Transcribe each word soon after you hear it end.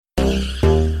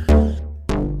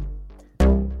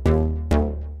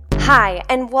Hi,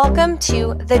 and welcome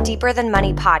to the Deeper Than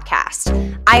Money podcast.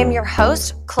 I am your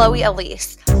host, Chloe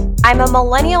Elise. I'm a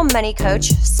millennial money coach,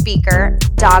 speaker,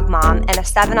 dog mom, and a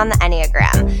 7 on the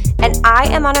Enneagram, and I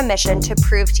am on a mission to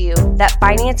prove to you that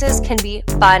finances can be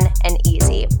fun and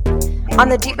easy. On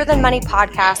the Deeper Than Money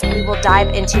podcast, we will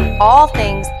dive into all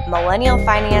things millennial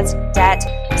finance, debt,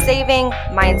 saving,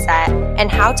 mindset, and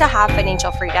how to have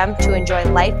financial freedom to enjoy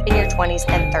life in your 20s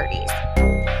and 30s.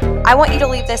 I want you to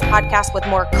leave this podcast with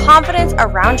more confidence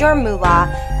around your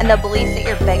moolah and the belief that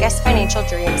your biggest financial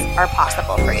dreams are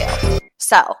possible for you.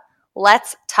 So,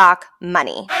 let's talk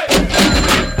money.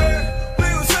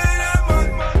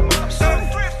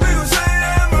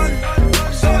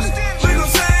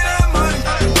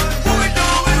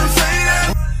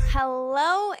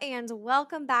 Hello, and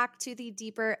welcome back to the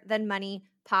Deeper Than Money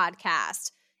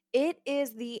podcast. It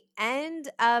is the end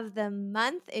of the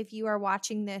month if you are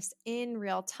watching this in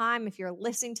real time, if you're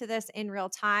listening to this in real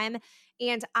time,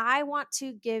 and I want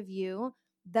to give you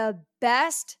the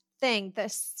best thing, the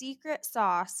secret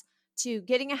sauce to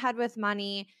getting ahead with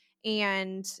money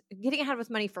and getting ahead with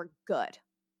money for good,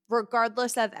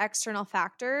 regardless of external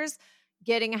factors,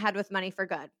 getting ahead with money for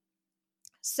good.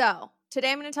 So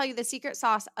today I'm going to tell you the secret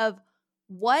sauce of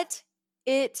what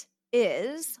it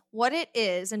is,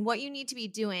 and what you need to be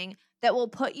doing that will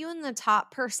put you in the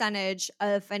top percentage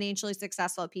of financially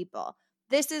successful people.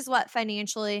 This is what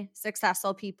financially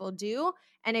successful people do.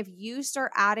 And if you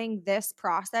start adding this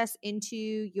process into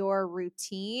your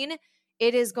routine,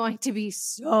 it is going to be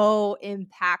so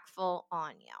impactful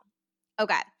on you.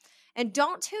 Okay. And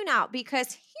don't tune out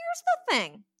because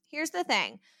here's the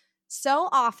thing. So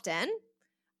often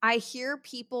I hear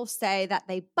people say that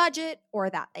they budget or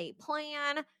that they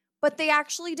plan, but they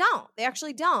actually don't. They're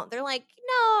like,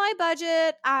 no, I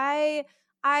budget. I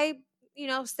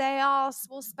say,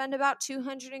 we'll spend about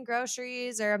 200 in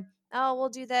groceries, or, we'll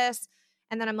do this.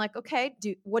 And then I'm like, okay,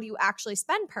 what do you actually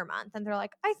spend per month? And they're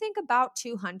like, I think about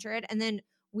 200. And then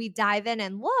we dive in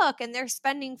and look, and they're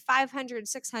spending $500,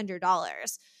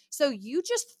 $600. So you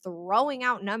just throwing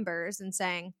out numbers and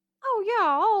saying, oh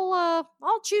yeah,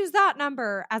 I'll choose that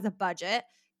number as a budget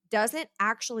doesn't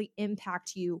actually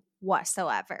impact you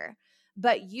whatsoever.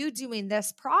 But you doing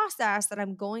this process that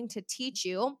I'm going to teach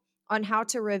you on how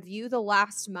to review the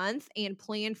last month and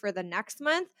plan for the next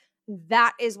month,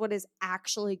 that is what is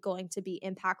actually going to be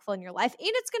impactful in your life. And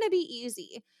it's going to be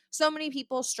easy. So many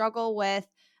people struggle with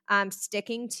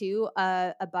sticking to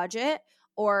a budget,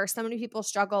 or so many people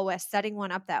struggle with setting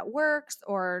one up that works,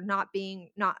 or not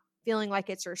feeling like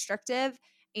it's restrictive.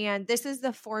 And this is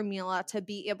the formula to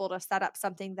be able to set up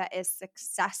something that is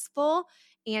successful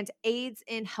and aids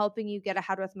in helping you get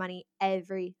ahead with money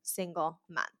every single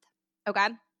month. Okay,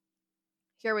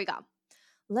 here we go.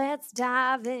 Let's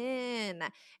dive in.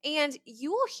 And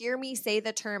you will hear me say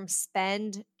the term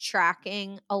spend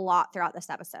tracking a lot throughout this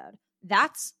episode.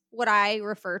 That's what I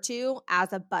refer to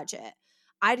as a budget.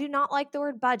 I do not like the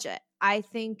word budget. I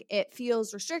think it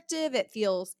feels restrictive. It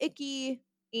feels icky.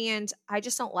 And I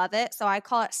just don't love it. So I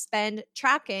call it spend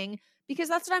tracking because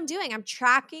that's what I'm doing. I'm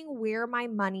tracking where my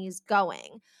money's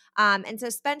going. And so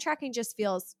spend tracking just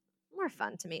feels more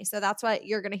fun to me. So that's what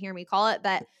you're going to hear me call it.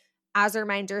 But as a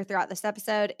reminder throughout this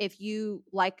episode, if you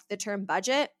like the term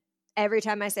budget, every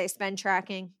time I say spend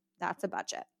tracking, that's a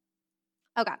budget.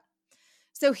 Okay.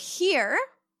 So here,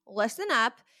 listen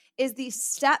up, is the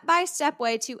step-by-step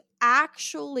way to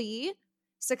actually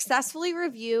successfully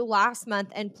review last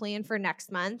month and plan for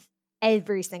next month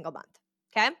every single month.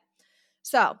 Okay.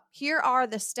 So here are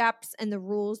the steps and the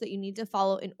rules that you need to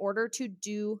follow in order to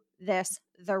do this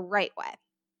the right way.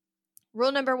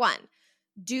 Rule number 1,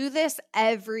 do this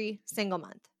every single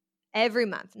month. Every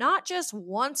month, not just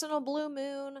once in a blue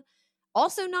moon,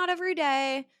 also not every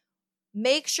day.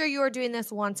 Make sure you are doing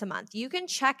this once a month. You can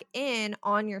check in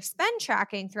on your spend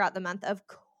tracking throughout the month, of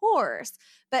course,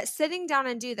 but sitting down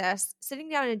and doing this,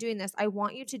 I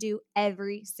want you to do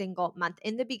every single month.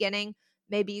 In the beginning,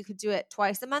 maybe you could do it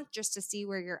twice a month just to see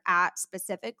where you're at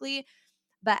specifically,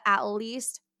 but at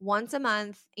least once a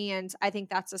month. And I think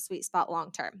that's a sweet spot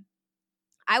long term.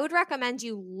 I would recommend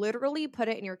you literally put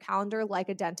it in your calendar like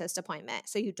a dentist appointment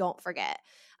so you don't forget.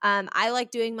 I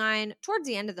like doing mine towards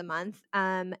the end of the month,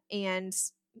 and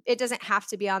it doesn't have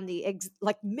to be on the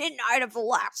midnight of the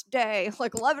last day,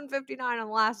 like 11:59 on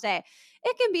the last day.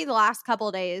 It can be the last couple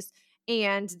of days,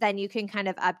 and then you can kind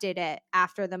of update it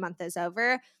after the month is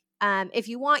over. If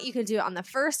you want, you can do it on the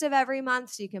first of every month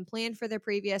so you can plan for the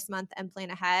previous month and plan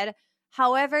ahead.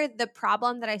 However, the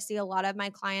problem that I see a lot of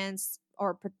my clients,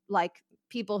 or like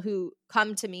people who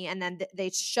come to me and then they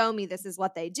show me this is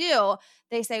what they do,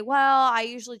 they say, well, I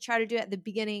usually try to do it at the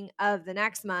beginning of the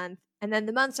next month. And then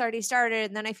the month's already started,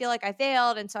 and then I feel like I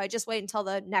failed. And so I just wait until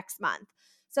the next month.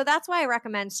 So that's why I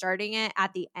recommend starting it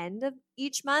at the end of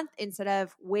each month instead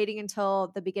of waiting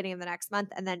until the beginning of the next month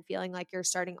and then feeling like you're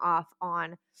starting off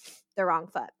on the wrong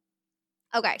foot.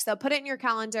 Okay, so put it in your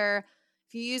calendar.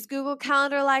 If you use Google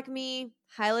Calendar like me,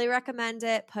 highly recommend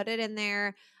it. Put it in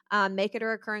there. Make it a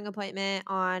recurring appointment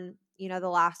on, the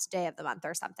last day of the month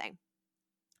or something.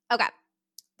 Okay,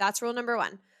 that's rule number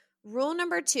 1. Rule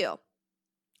number 2,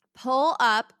 pull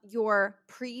up your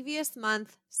previous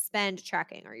month spend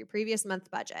tracking or your previous month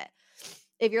budget.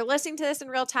 If you're listening to this in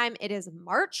real time, it is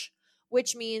March,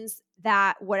 which means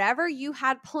that whatever you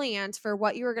had planned for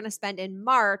what you were going to spend in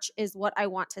March is what I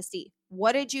want to see.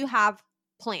 What did you have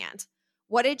planned?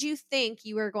 What did you think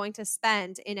you were going to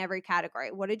spend in every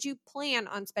category? What did you plan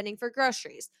on spending for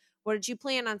groceries? What did you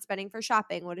plan on spending for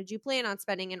shopping? What did you plan on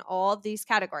spending in all of these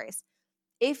categories?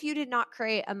 If you did not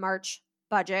create a March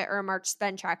budget or a March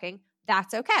spend tracking,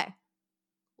 that's okay.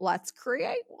 Let's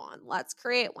create one.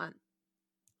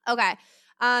 Okay.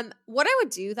 What I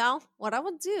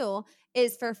would do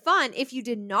is for fun, if you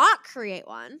did not create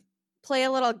one, play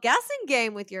a little guessing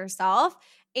game with yourself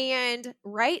and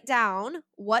write down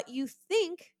what you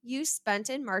think you spent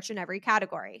in March in every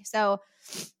category. So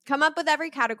come up with every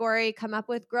category, come up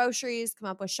with groceries, come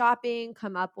up with shopping,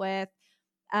 come up with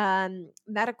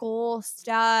medical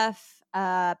stuff,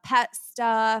 pet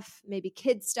stuff, maybe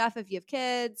kid stuff if you have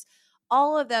kids,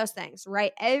 all of those things,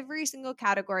 right? Every single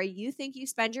category you think you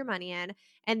spend your money in,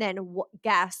 and then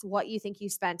guess what you think you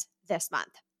spent this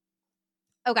month.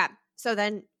 Okay, so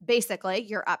then basically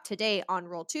you're up to date on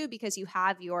rule 2 because you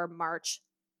have your March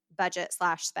budget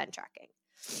 / spend tracking.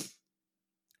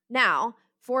 Now,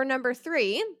 for rule number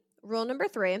 3,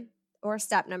 or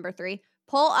step number 3,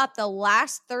 pull up the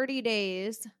last 30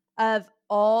 days of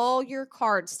all your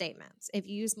card statements. If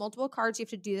you use multiple cards, you have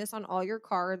to do this on all your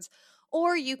cards,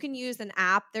 or you can use an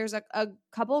app. There's a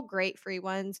couple great free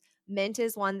ones. Mint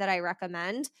is one that I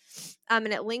recommend, and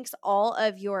it links all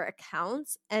of your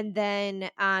accounts, and then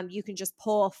you can just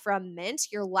pull from Mint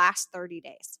your last 30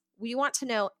 days. We want to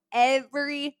know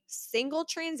every single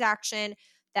transaction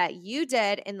that you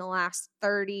did in the last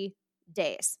 30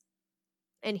 days.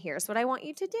 And here's what I want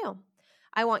you to do.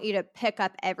 I want you to pick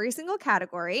up every single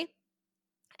category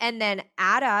and then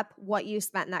add up what you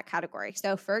spent in that category.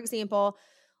 So for example,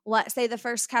 let's say the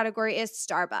first category is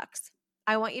Starbucks.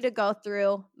 I want you to go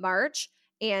through March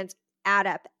and add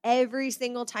up every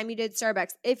single time you did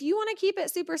Starbucks. If you want to keep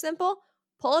it super simple,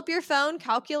 pull up your phone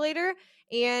calculator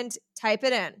and type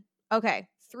it in. Okay,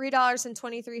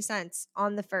 $3.23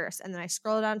 on the first. And then I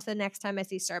scroll down to the next time I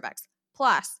see Starbucks.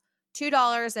 Plus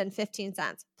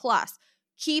 $2.15 plus.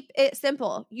 Keep it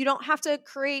simple. You don't have to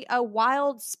create a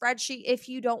wild spreadsheet if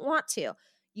you don't want to.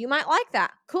 You might like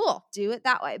that. Cool. Do it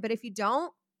that way. But if you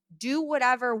don't, do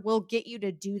whatever will get you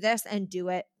to do this and do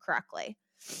it correctly.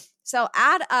 So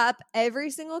add up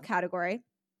every single category.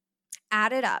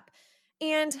 Add it up.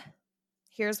 And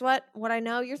here's what I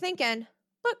know you're thinking.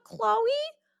 But Chloe,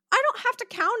 I don't have to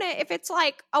count it if it's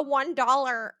like a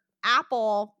 $1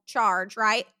 Apple charge,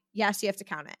 right? Yes, you have to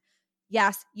count it.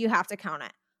 Yes, you have to count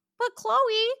it. But Chloe,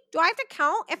 do I have to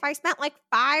count if I spent like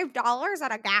 $5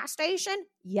 at a gas station?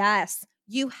 Yes,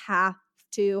 you have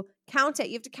to count it.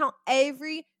 You have to count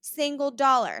every single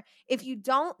dollar. If you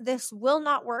don't, this will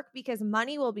not work because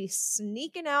money will be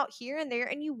sneaking out here and there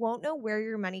and you won't know where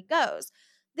your money goes.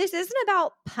 This isn't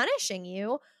about punishing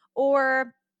you,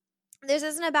 or this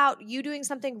isn't about you doing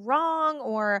something wrong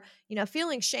or,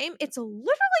 feeling shame. It's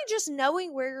literally just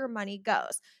knowing where your money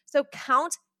goes. So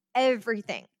count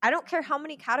everything. I don't care how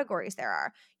many categories there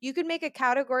are. You could make a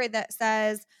category that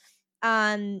says,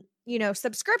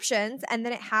 subscriptions, and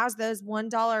then it has those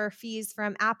 $1 fees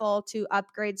from Apple to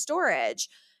upgrade storage.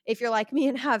 If you're like me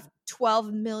and have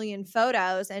 12 million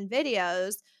photos and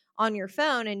videos on your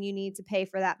phone and you need to pay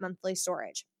for that monthly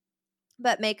storage.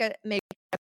 But make a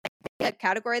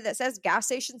category that says gas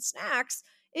station snacks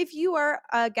if you are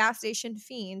a gas station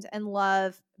fiend and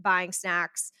love buying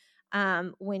snacks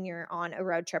when you're on a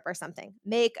road trip or something.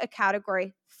 Make a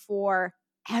category for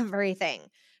everything.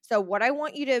 So what I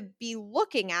want you to be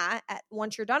looking at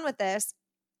once you're done with this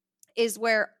is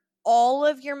where all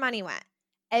of your money went.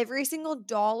 Every single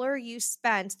dollar you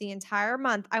spent the entire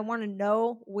month, I want to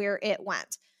know where it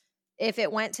went. If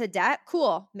it went to debt,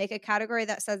 cool. Make a category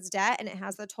that says debt and it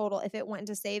has the total. If it went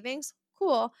into savings,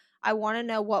 cool. I want to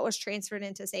know what was transferred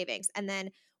into savings. And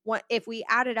then if we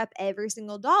added up every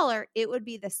single dollar, it would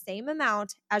be the same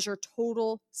amount as your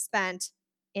total spent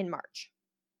in March.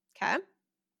 Okay?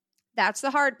 That's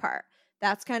the hard part.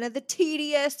 That's kind of the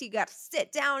tedious. You got to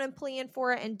sit down and plan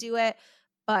for it and do it.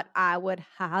 but I would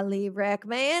highly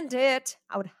recommend it.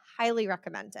 I would highly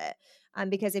recommend it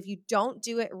because if you don't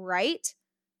do it right,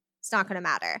 it's not going to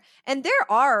matter. And there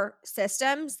are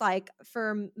systems like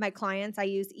for my clients, I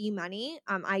use eMoney.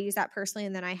 I use that personally,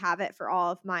 and then I have it for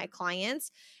all of my clients.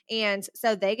 And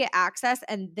so they get access,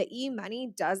 and the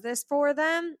eMoney does this for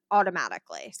them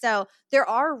automatically. So there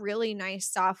are really nice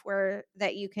software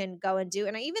that you can go and do.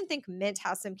 And I even think Mint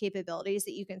has some capabilities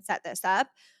that you can set this up.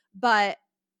 But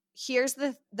here's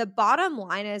the bottom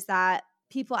line is that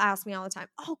people ask me all the time,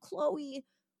 "Oh, Chloe,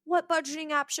 what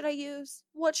budgeting app should I use?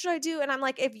 What should I do?" And I'm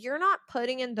like, if you're not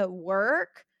putting in the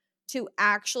work to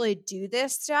actually do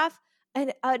this stuff,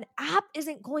 an app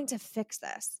isn't going to fix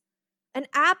this. An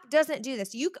app doesn't do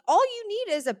this. All you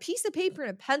need is a piece of paper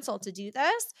and a pencil to do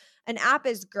this. An app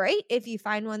is great if you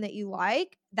find one that you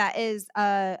like that is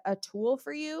a tool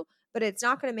for you, but it's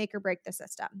not going to make or break the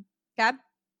system. Okay?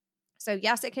 So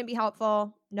yes, it can be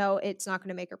helpful. No, it's not going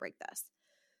to make or break this.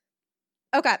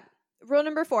 Okay. Rule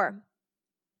number 4.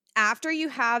 After you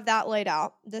have that laid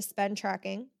out, the spend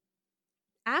tracking,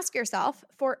 ask yourself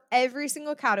for every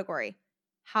single category,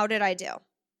 how did I do?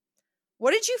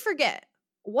 What did you forget?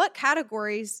 What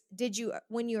categories did you,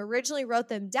 when you originally wrote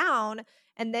them down,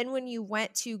 and then when you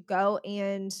went to go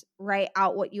and write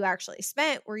out what you actually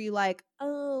spent, were you like,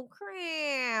 oh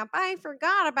crap, I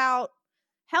forgot about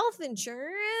health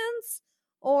insurance?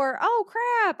 Or, oh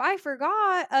crap, I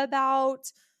forgot about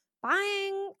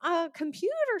buying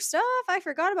computer stuff. I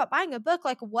forgot about buying a book.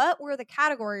 Like, what were the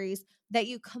categories that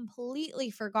you completely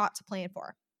forgot to plan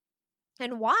for?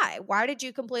 And why? Why did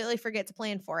you completely forget to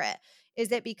plan for it?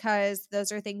 Is it because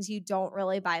those are things you don't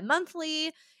really buy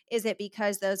monthly? Is it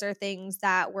because those are things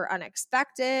that were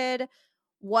unexpected?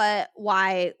 Why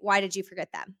did you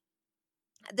forget them?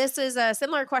 This is a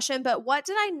similar question, but what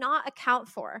did I not account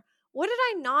for? What did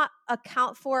I not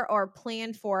account for or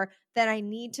plan for that I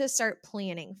need to start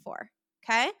planning for?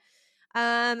 Okay.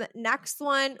 Next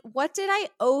one, what did I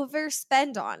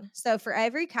overspend on? So for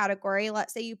every category,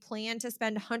 let's say you plan to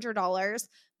spend $100,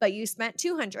 but you spent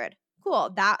 $200.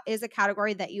 Cool. That is a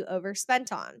category that you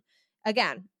overspent on.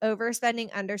 Again, overspending,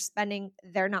 underspending,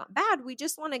 they're not bad. We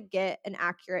just want to get an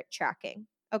accurate tracking.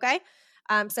 Okay.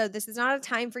 So this is not a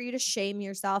time for you to shame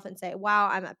yourself and say, wow,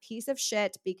 I'm a piece of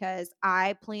shit because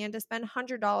I planned to spend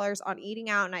 $100 on eating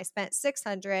out and I spent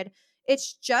 $600.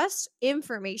 It's just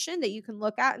information that you can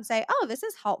look at and say, oh, this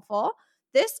is helpful.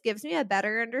 This gives me a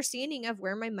better understanding of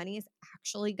where my money is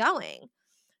actually going.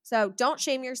 So don't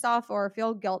shame yourself or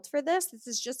feel guilt for this. This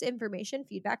is just information,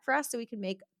 feedback for us so we can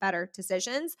make better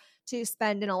decisions to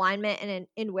spend in alignment and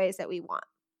in ways that we want.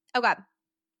 Okay,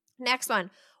 next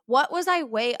one. What was I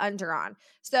way under on?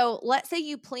 So let's say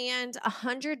you planned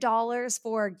 $100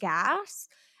 for gas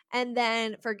and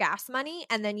then for gas money,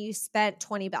 and then you spent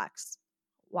 $20.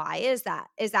 Why is that?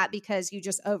 Is that because you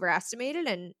just overestimated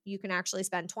and you can actually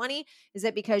spend 20? Is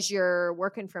it because you're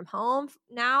working from home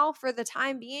now for the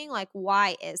time being? Like,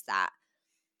 why is that?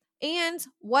 And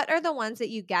what are the ones that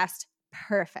you guessed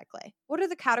perfectly? What are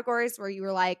the categories where you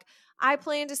were like, I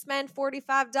plan to spend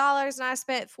 $45 and I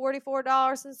spent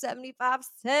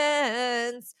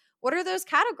 $44.75? What are those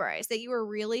categories that you were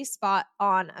really spot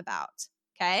on about?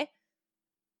 Okay.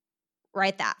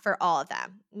 Write that for all of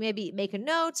them. Maybe make a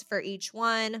note for each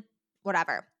one,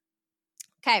 whatever.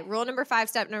 Okay, rule number 5,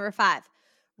 step number 5.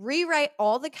 Rewrite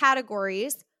all the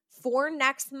categories for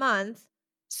next month.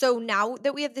 So now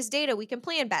that we have this data, we can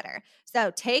plan better.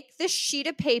 So take this sheet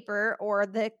of paper or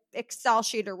the Excel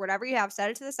sheet or whatever you have, set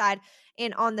it to the side.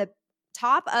 And on the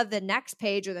top of the next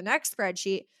page or the next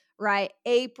spreadsheet, write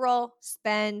April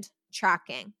spend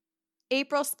tracking.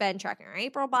 April spend tracking or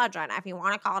April budget, if you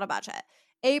want to call it a budget.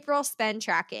 April spend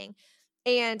tracking.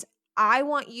 And I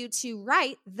want you to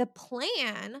write the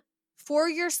plan for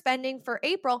your spending for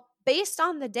April based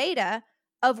on the data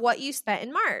of what you spent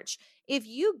in March. If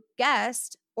you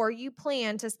guessed or you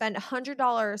planned to spend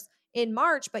 $100 in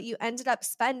March, but you ended up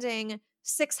spending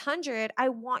 $600, I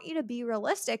want you to be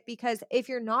realistic, because if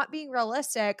you're not being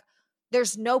realistic,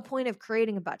 there's no point of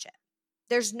creating a budget.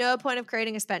 There's no point of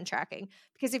creating a spend tracking,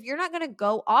 because if you're not going to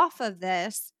go off of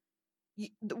this,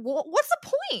 what's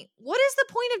the point? What is the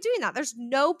point of doing that? There's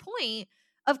no point.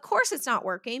 Of course it's not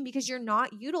working because you're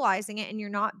not utilizing it and you're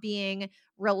not being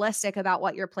realistic about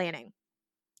what you're planning.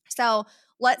 So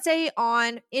let's say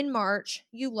in March,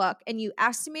 you look and you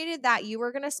estimated that you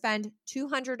were going to spend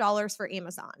 $200 for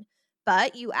Amazon,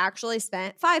 but you actually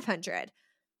spent $500.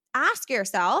 Ask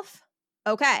yourself,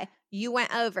 okay, you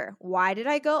went over. Why did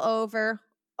I go over?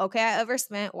 Okay, I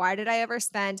overspent. Why did I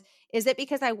overspend? Is it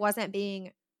because I wasn't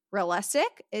being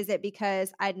realistic? Is it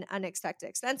because I had an unexpected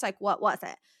expense? Like, what was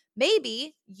it?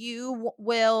 Maybe you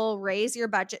will raise your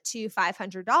budget to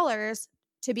 $500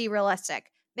 to be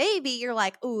realistic. Maybe you're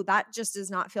like, oh, that just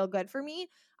does not feel good for me.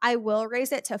 I will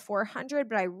raise it to 400,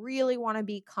 but I really want to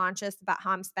be conscious about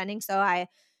how I'm spending. So I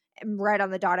am right on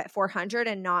the dot at 400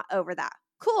 and not over that.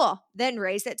 Cool. Then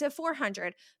raise it to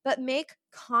 400, but make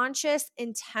conscious,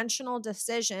 intentional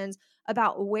decisions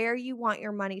about where you want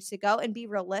your money to go and be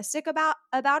realistic about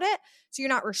it. So you're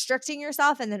not restricting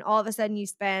yourself and then all of a sudden you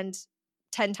spend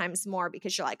 10 times more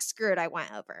because you're like, screw it, I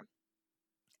went over.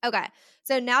 Okay.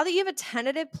 So now that you have a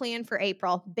tentative plan for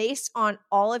April based on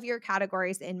all of your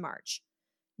categories in March,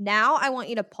 now I want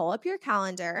you to pull up your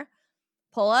calendar,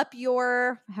 pull up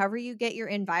your, however you get your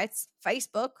invites,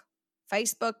 Facebook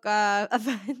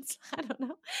events. I don't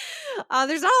know.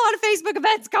 There's not a lot of Facebook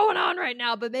events going on right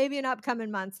now, but maybe in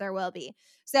upcoming months there will be.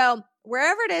 So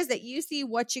wherever it is that you see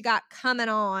what you got coming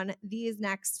on this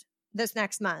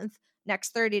next month,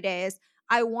 next 30 days,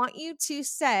 I want you to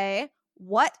say,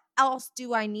 what else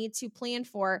do I need to plan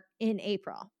for in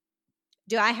April?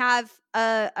 Do I have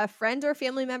a friend or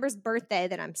family member's birthday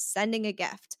that I'm sending a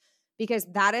gift? Because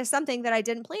that is something that I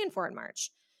didn't plan for in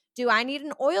March. Do I need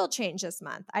an oil change this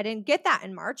month? I didn't get that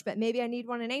in March, but maybe I need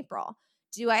one in April.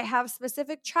 Do I have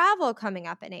specific travel coming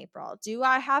up in April? Do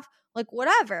I have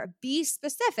whatever? Be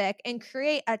specific and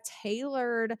create a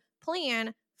tailored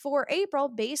plan for April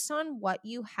based on what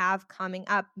you have coming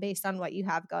up, based on what you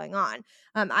have going on.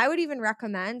 I would even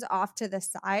recommend off to the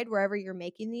side, wherever you're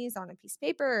making these on a piece of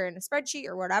paper or in a spreadsheet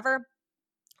or whatever,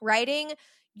 writing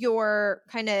your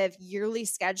kind of yearly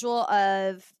schedule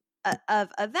of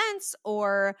events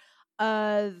or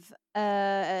of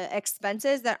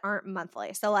expenses that aren't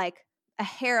monthly. So like a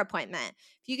hair appointment.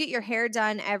 If you get your hair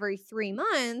done every 3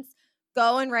 months,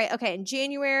 go and write, okay, in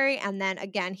January and then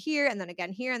again here and then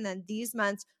again here and then these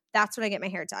months, that's when I get my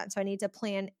hair done. So I need to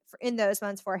plan in those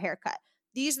months for a haircut.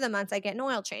 These are the months I get an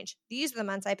oil change. These are the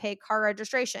months I pay car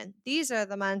registration. These are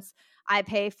the months I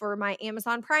pay for my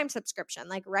Amazon Prime subscription.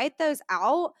 Write those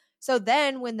out. So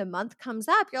then when the month comes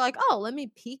up, you're like, oh, let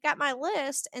me peek at my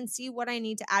list and see what I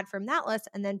need to add from that list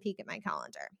and then peek at my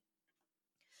calendar.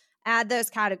 Add those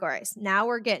categories. Now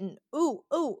we're getting,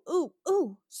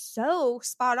 so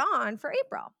spot on for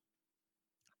April.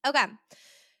 Okay.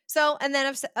 So, and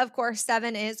then of course,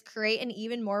 7 is create an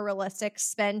even more realistic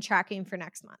spend tracking for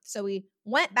next month. So we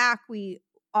went back, we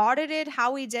audited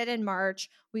how we did in March.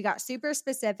 We got super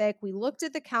specific. We looked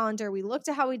at the calendar. We looked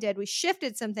at how we did. We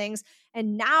shifted some things.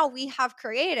 And now we have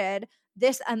created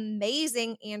this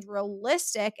amazing and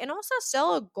realistic and also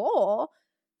still a goal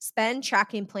spend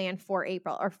tracking plan for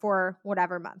April or for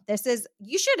whatever month. Here's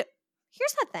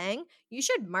the thing. You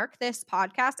should mark this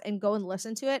podcast and go and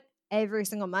listen to it every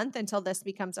single month until this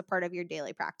becomes a part of your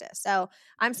daily practice. So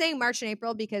I'm saying March and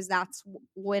April because that's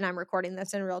when I'm recording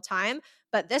this in real time,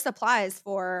 but this applies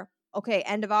for,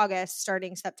 end of August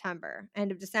starting September,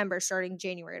 end of December starting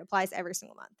January. It applies every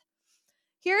single month.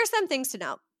 Here are some things to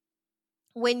note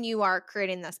when you are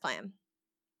creating this plan.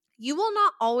 You will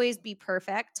not always be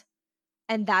perfect,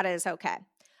 and that is okay.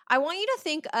 I want you to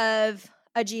think of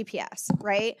a GPS,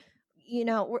 right?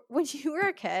 When you were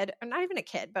a kid, or not even a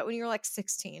kid, but when you were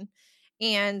 16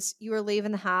 and you were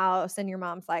leaving the house and your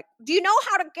mom's like, do you know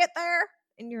how to get there?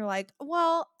 And you're like,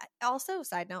 well, also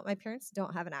side note, my parents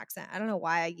don't have an accent. I don't know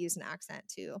why I use an accent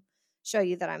to show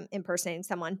you that I'm impersonating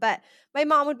someone, but my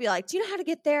mom would be like, do you know how to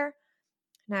get there?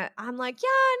 And I'm like, yeah,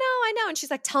 I know. And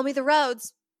she's like, tell me the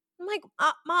roads. I'm like,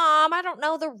 Mom, I don't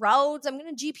know the roads. I'm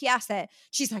going to GPS it.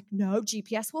 She's like, no,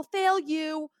 GPS will fail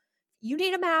you. You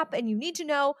need a map and you need to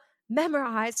know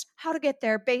memorized how to get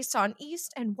there based on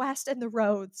east and west and the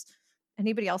roads.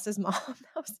 Anybody else's mom?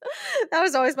 That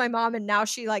was always my mom. And now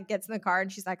she gets in the car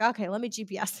and she's like, okay, let me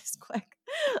GPS this quick.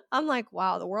 I'm like,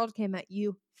 wow, the world came at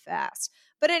you fast.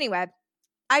 But anyway,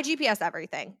 I GPS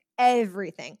everything.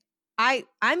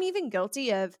 I'm even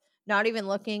guilty of not even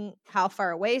looking how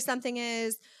far away something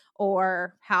is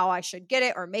or how I should get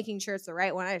it or making sure it's the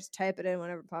right one. I just type it in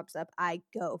whenever it pops up. I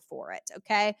go for it.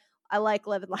 Okay. I like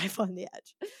living life on the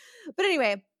edge. But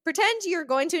anyway, pretend you're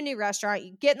going to a new restaurant,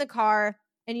 you get in the car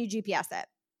and you GPS it.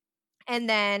 And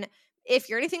then if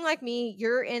you're anything like me,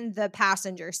 you're in the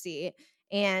passenger seat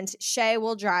and Shay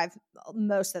will drive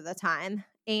most of the time.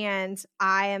 And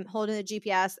I am holding the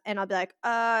GPS and I'll be like,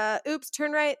 oops,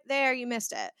 turn right there. You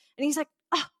missed it. And he's like,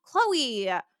 oh, Chloe,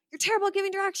 you're terrible at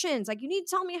giving directions. You need to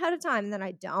tell me ahead of time. And then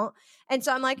I don't. And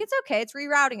so I'm like, it's okay. It's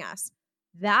rerouting us.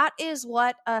 That is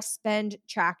what a spend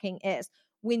tracking is.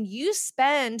 When you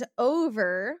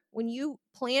when you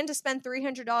plan to spend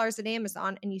 $300 at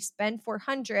Amazon and you spend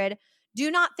 $400,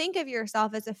 do not think of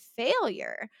yourself as a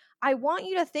failure. I want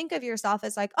you to think of yourself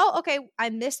as oh, okay,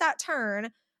 I missed that turn,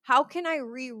 How can I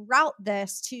reroute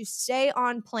this to stay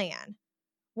on plan?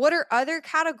 What are other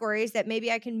categories that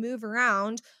maybe I can move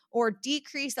around or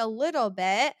decrease a little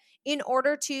bit in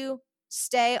order to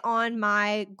stay on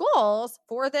my goals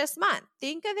for this month?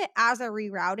 Think of it as a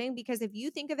rerouting, because if you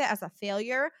think of it as a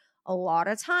failure, a lot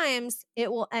of times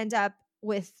it will end up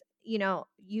with,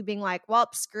 you being like, well,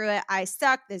 screw it, I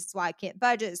suck. This is why I can't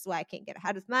budget. This is why I can't get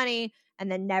ahead with money,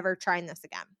 and then never trying this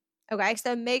again. Okay.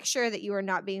 So make sure that you are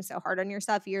not being so hard on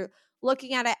yourself. You're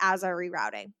looking at it as a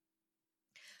rerouting.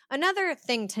 Another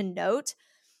thing to note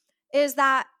is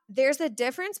that there's a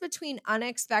difference between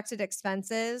unexpected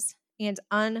expenses and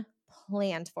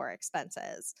unplanned for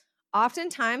expenses.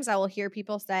 Oftentimes, I will hear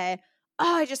people say,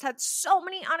 oh, I just had so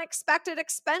many unexpected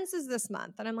expenses this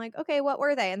month. And I'm like, okay, what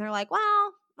were they? And they're like,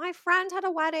 well, my friend had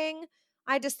a wedding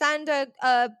I had to send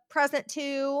a present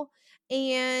to,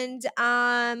 and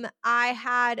I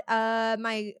had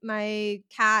my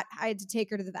cat, I had to take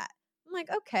her to the vet. I'm like,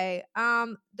 okay,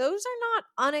 those are not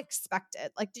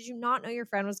unexpected. Like, did you not know your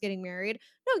friend was getting married?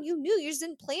 No, you knew, you just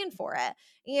didn't plan for it.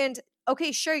 And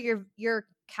okay, sure, your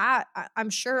cat, I'm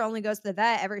sure, only goes to the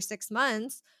vet every 6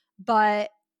 months, but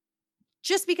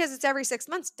just because it's every 6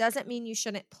 months doesn't mean you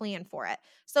shouldn't plan for it.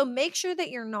 So make sure that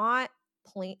you're not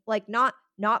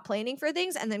not planning for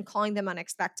things and then calling them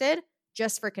unexpected.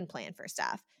 Just freaking plan for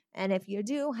stuff. And if you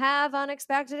do have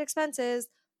unexpected expenses,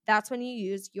 that's when you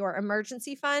use your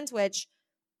emergency fund, which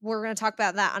we're going to talk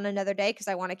about that on another day because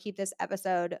I want to keep this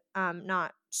episode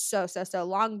not so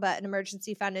long. But an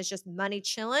emergency fund is just money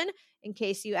chilling in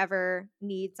case you ever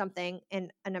need something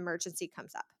and an emergency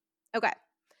comes up. Okay.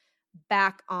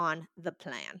 Back on the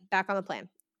plan.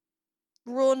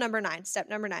 Rule number 9, step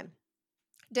number 9.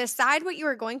 Decide what you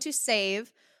are going to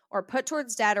save or put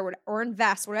towards debt or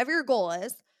invest, whatever your goal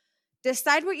is.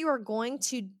 Decide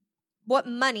what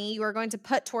money you are going to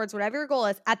put towards whatever your goal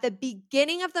is at the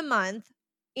beginning of the month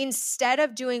instead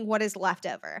of doing what is left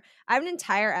over. I have an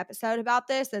entire episode about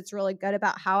this that's really good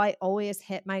about how I always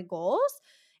hit my goals,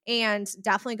 and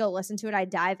definitely go listen to it. I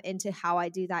dive into how I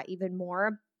do that even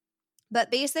more.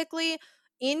 But basically,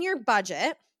 in your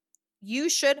budget, you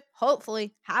should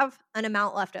hopefully have an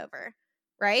amount left over,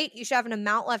 right? You should have an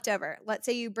amount left over. Let's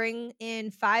say you bring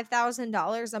in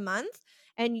 $5,000 a month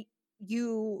and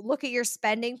you look at your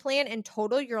spending plan. In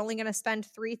total, you're only going to spend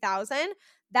 $3,000.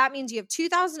 That means you have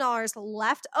 $2,000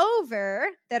 left over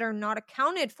that are not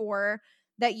accounted for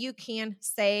that you can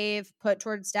save, put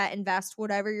towards debt, invest,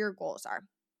 whatever your goals are.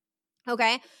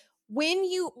 Okay.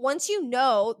 Once you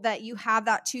know that you have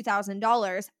that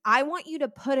 $2,000, I want you to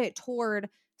put it toward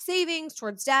savings,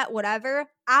 towards debt, whatever,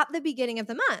 at the beginning of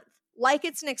the month, like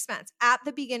it's an expense at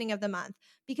the beginning of the month.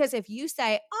 Because if you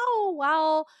say, oh,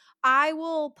 well, I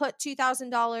will put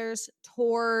 $2,000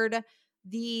 toward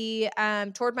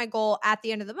toward my goal at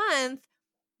the end of the month,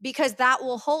 because that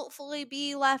will hopefully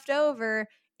be left over,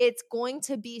 it's going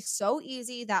to be so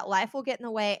easy that life will get in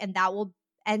the way and that will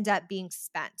end up being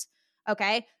spent.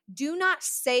 Okay. Do not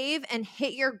save and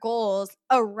hit your goals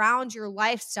around your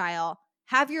lifestyle.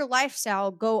 Have your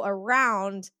lifestyle go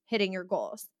around hitting your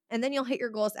goals, and then you'll hit your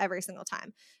goals every single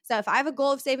time. So if I have a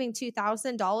goal of saving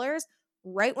 $2,000,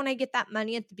 right when I get that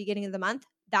money at the beginning of the month,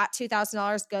 that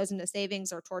 $2,000 goes into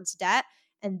savings or towards debt.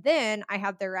 And then I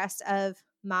have the rest of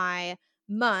my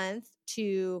month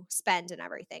to spend and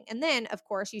everything. And then, of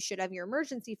course, you should have your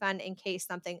emergency fund in case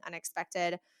something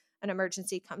unexpected, an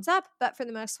emergency comes up. But for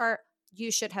the most part, you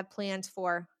should have planned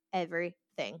for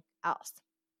everything else.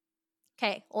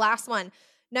 Okay, last one.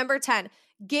 Number 10,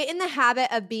 get in the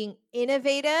habit of being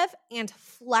innovative and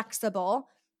flexible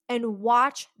and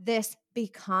watch this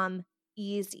become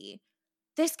easy.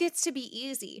 This gets to be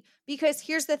easy because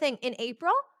here's the thing. In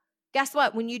April, guess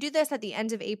what? When you do this at the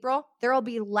end of April, there will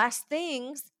be less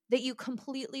things that you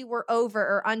completely were over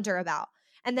or under about.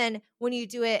 And then when you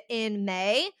do it in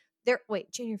May,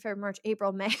 January, February, March,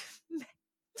 April, May.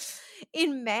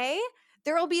 In May,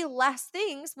 there will be less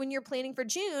things when you're planning for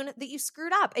June that you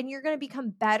screwed up, and you're going to become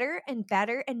better and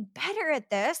better and better at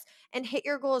this and hit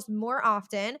your goals more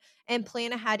often and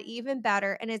plan ahead even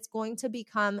better. And it's going to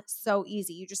become so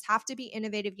easy. You just have to be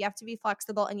innovative. You have to be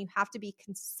flexible, and you have to be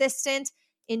consistent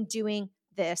in doing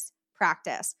this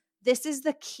practice. This is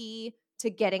the key to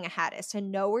getting ahead, is to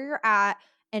know where you're at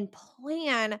and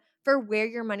plan for where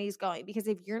your money is going. Because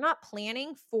if you're not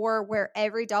planning for where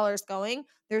every dollar is going,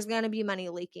 there's going to be money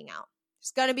leaking out.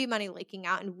 There's going to be money leaking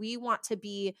out. And we want to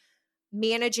be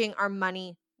managing our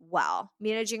money well,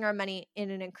 managing our money in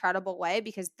an incredible way,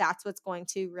 because that's what's going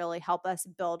to really help us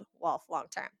build wealth long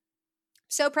term.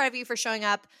 So proud of you for showing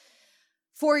up.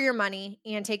 for your money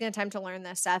and taking the time to learn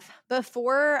this stuff.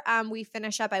 Before we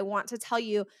finish up, I want to tell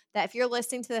you that if you're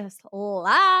listening to this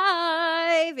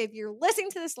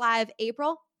live,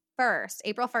 April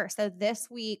 1st, so this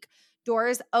week,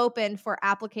 doors open for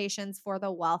applications for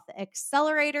the Wealth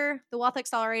Accelerator. The Wealth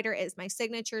Accelerator is my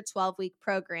signature 12-week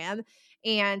program,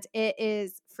 and it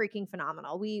is freaking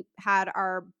phenomenal. We had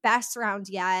our best round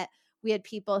yet. We had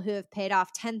people who have paid off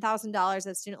 $10,000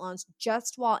 of student loans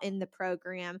just while in the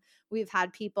program. We've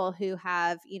had people who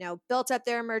have, built up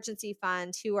their emergency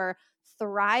fund, who are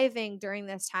thriving during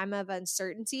this time of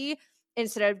uncertainty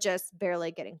instead of just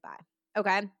barely getting by.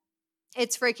 Okay.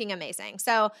 It's freaking amazing.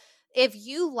 So if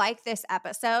you like this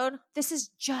episode, this is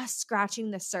just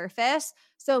scratching the surface.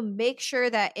 So make sure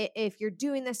that if you're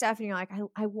doing this stuff and you're like,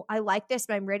 I like this,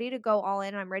 but I'm ready to go all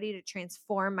in, I'm ready to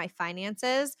transform my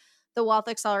finances, the Wealth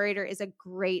Accelerator is a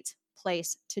great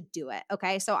place to do it.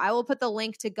 Okay. So I will put the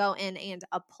link to go in and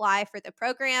apply for the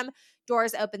program.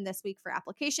 Doors open this week for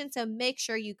application. So make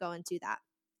sure you go and do that.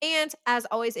 And as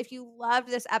always, if you loved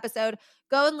this episode,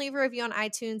 go and leave a review on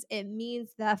iTunes. It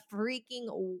means the freaking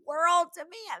world to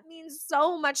me. It means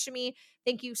so much to me.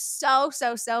 Thank you so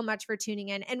much for tuning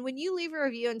in. And when you leave a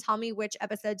review and tell me which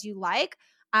episodes you like,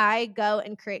 I go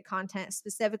and create content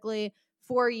specifically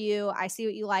for you. I see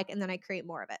what you like, and then I create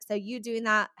more of it. So you doing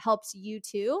that helps you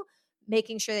too,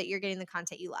 making sure that you're getting the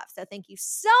content you love. So thank you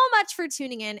so much for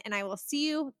tuning in, and I will see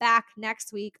you back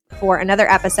next week for another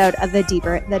episode of the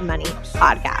Deeper Than Money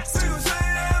podcast.